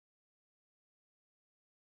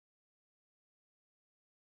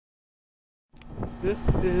This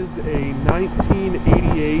is a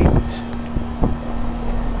 1988,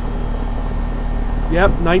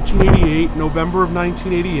 1988, November of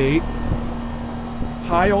 1988,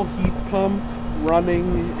 Heil heat pump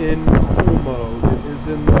running in cool mode. It is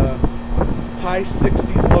in the high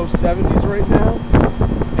 60s, low 70s right now,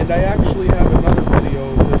 and I actually have another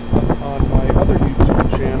video of this up on my other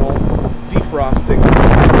YouTube channel, defrosting.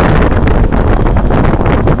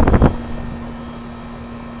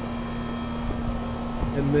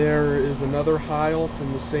 And there is another Heil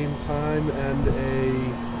from the same time and a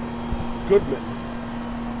Goodman.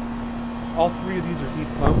 All three of these are heat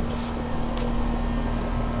pumps.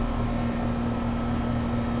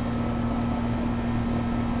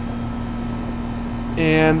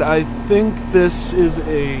 And I think this is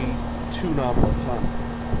a 2 nominal ton.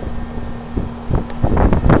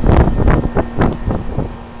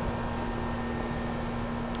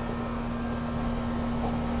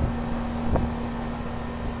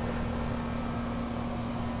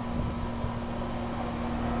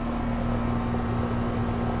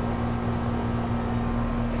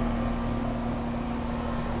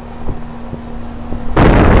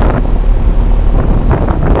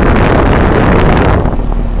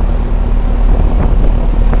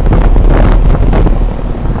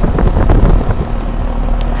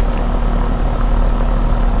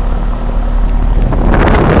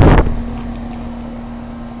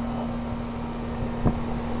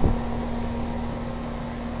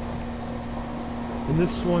 And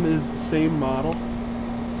this one is the same model.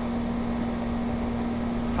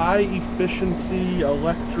 High efficiency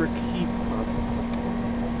electric heat pump.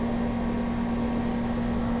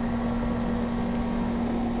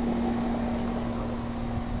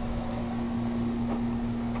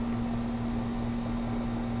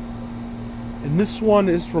 And this one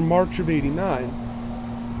is from March of '89.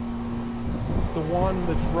 The one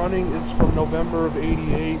that's running is from November of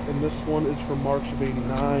 '88, and this one is from March of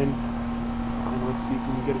 '89. And let's see if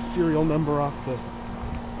we can get a serial number off the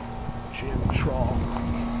Janitrol.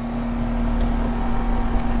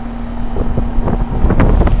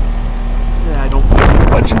 Yeah, I don't feel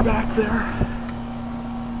much back there.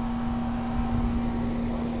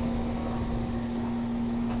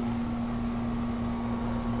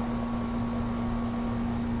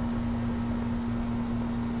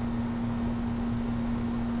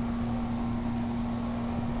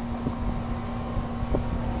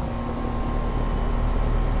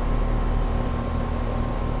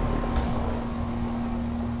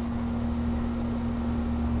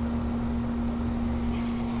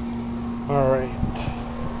 All right.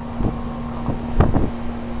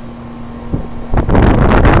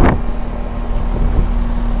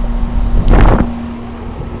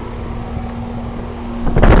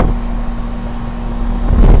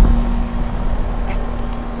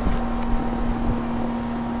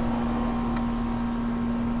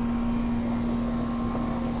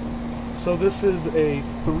 So this is a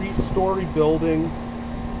 3-story building,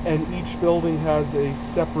 and each building has a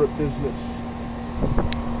separate business.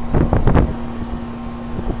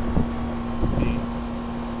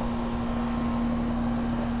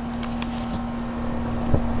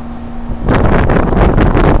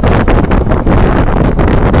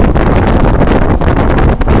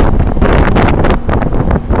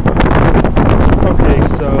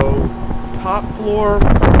 Top floor,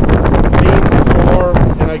 main floor,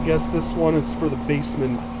 and I guess this one is for the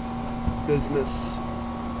basement business.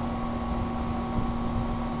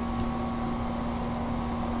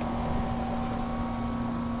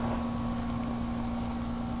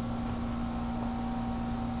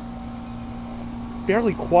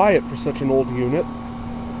 Fairly quiet for such an old unit.